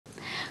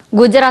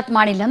குஜராத்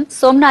மாநிலம்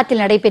சோம்நாத்தில்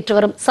நடைபெற்று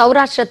வரும்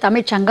சௌராஷ்டிர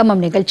தமிழ் சங்கமம்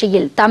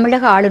நிகழ்ச்சியில்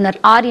தமிழக ஆளுநர்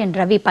ஆர்.என்.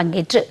 ரவி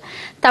பங்கேற்று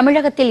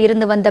தமிழகத்தில்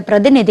இருந்து வந்த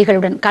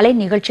பிரதிநிதிகளுடன் கலை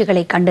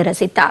நிகழ்ச்சிகளை கண்டு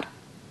ரசித்தார்.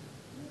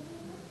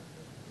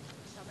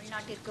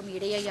 தமிழ்நாட்டிற்கும்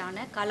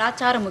இடையேயான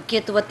கலாச்சார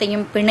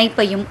முக்கியத்துவத்தையும்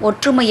பிணைப்பையும்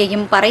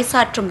ஒற்றுமையையும்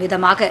பறைசாற்றும்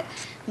விதமாக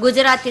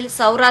குஜராத்தில்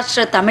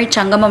சௌராஷ்டிர தமிழ்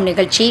சங்கமம்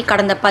நிகழ்ச்சி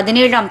கடந்த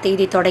 17ஆம்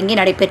தேதி தொடங்கி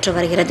நடைபெற்று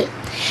வருகிறது.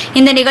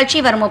 இந்த நிகழ்ச்சி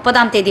வரும்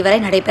 30ஆம் தேதி வரை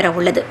நடைபெற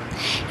உள்ளது.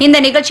 இந்த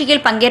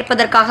நிகழ்ச்சியில்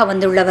பங்கேற்பதற்காக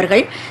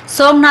வந்துள்ளவர்கள்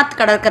சோம்நாத்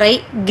கடற்கரை,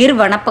 கிர்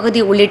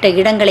வனப்பகுதி உள்ளிட்ட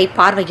இடங்களை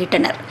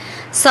பார்வையிட்டனர்.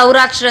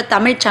 சௌராஷ்டிர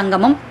தமிழ்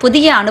சங்கமம்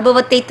புதிய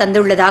அனுபவத்தை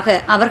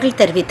தந்துள்ளதாக அவர்கள்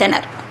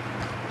தெரிவித்தனர்.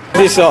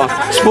 This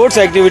sports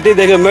activity,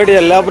 they have made a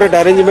elaborate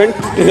arrangement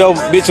to have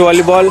beach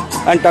volleyball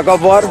and tug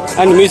of war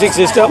and music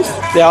system.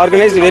 They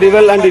organized very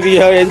well and we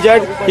have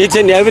enjoyed each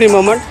and every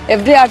moment.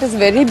 Every art is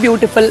very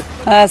beautiful.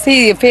 See,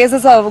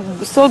 faces are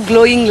so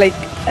glowing, like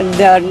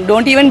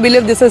don't even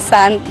believe this is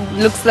sand.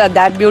 Looks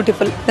that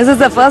beautiful. This is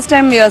the first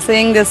time we are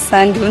seeing this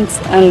sand dunes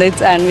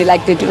and we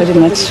liked it very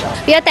much.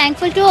 We are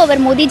thankful to our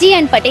Modi ji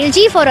and Patel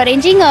ji for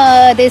arranging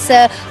this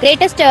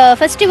greatest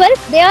festival.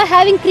 They are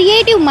having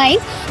creative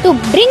mind to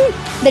bring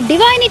the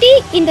divinity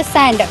in the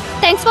sand.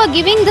 Thanks for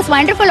giving this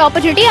wonderful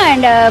opportunity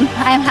and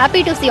I am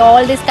happy to see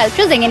all these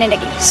sculptures again and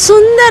again.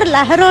 सुंदर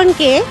लहरों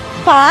के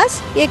पास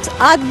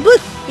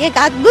एक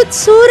अद्भुत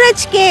सूरज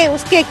के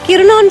उसके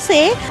किरणों से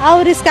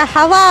और इसका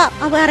हवा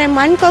हमारे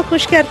मन को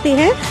खुश करती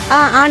है,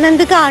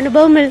 आनंद का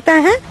अनुभव मिलता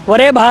है.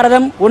 ஒரே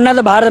பாரதம் உன்னத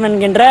பாரதம்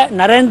என்கின்ற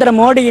நரேந்திர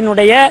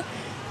மோடியினுடைய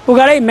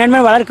புகழை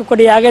மேன்மேலும்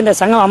வளர்க்கக்கூடியதாக இந்த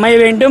சங்கம் அமைய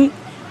வேண்டும்.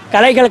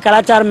 கலைகள்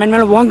கலாச்சாரம்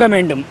மேன்மேலும் ஓங்க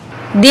வேண்டும்.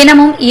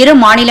 தினமும் இரு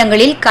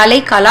மாநிலங்களில் கலை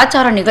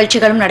கலாச்சார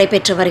நிகழ்ச்சிகளும்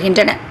நடைபெற்று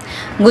வருகின்றன.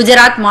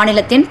 குஜராத்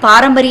மாநிலத்தின்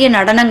பாரம்பரிய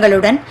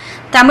நடனங்களுடன்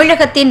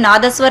தமிழகத்தின்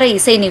நாதஸ்வர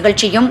இசை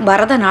நிகழ்ச்சியும்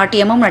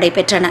பரதநாட்டியமும்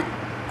நடைபெற்றன.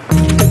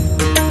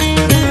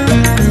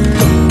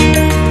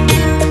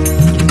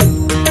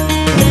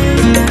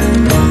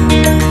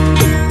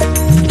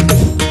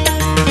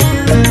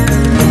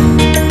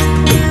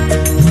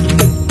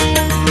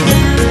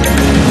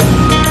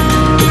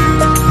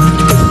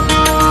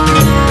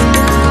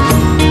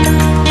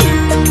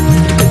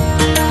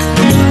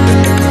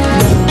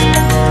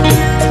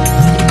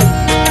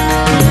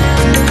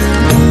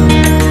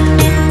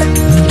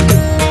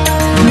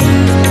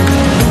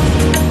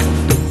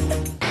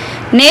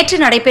 நேற்று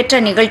நடைபெற்ற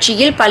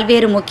நிகழ்ச்சியில்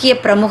பல்வேறு முக்கிய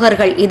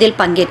பிரமுகர்கள் இதில்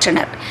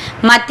பங்கேற்றனர்.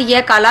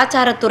 மத்திய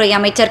கலாச்சாரத்துறை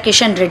அமைச்சர்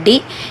கிஷன் ரெட்டி,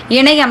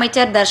 இணை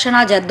அமைச்சர்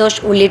தர்ஷனா ஜர்தோஷ்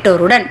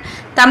உள்ளிட்டோருடன்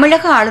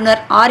தமிழக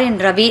ஆளுநர் ஆர்.என்.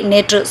 ரவி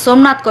நேற்று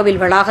சோம்நாத்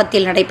கோவில்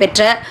வளாகத்தில்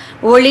நடைபெற்ற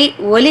ஒளி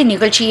ஒலி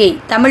நிகழ்ச்சியை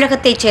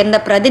தமிழகத்தைச் சேர்ந்த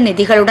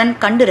பிரதிநிதிகளுடன்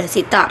கண்டு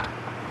ரசித்தார்.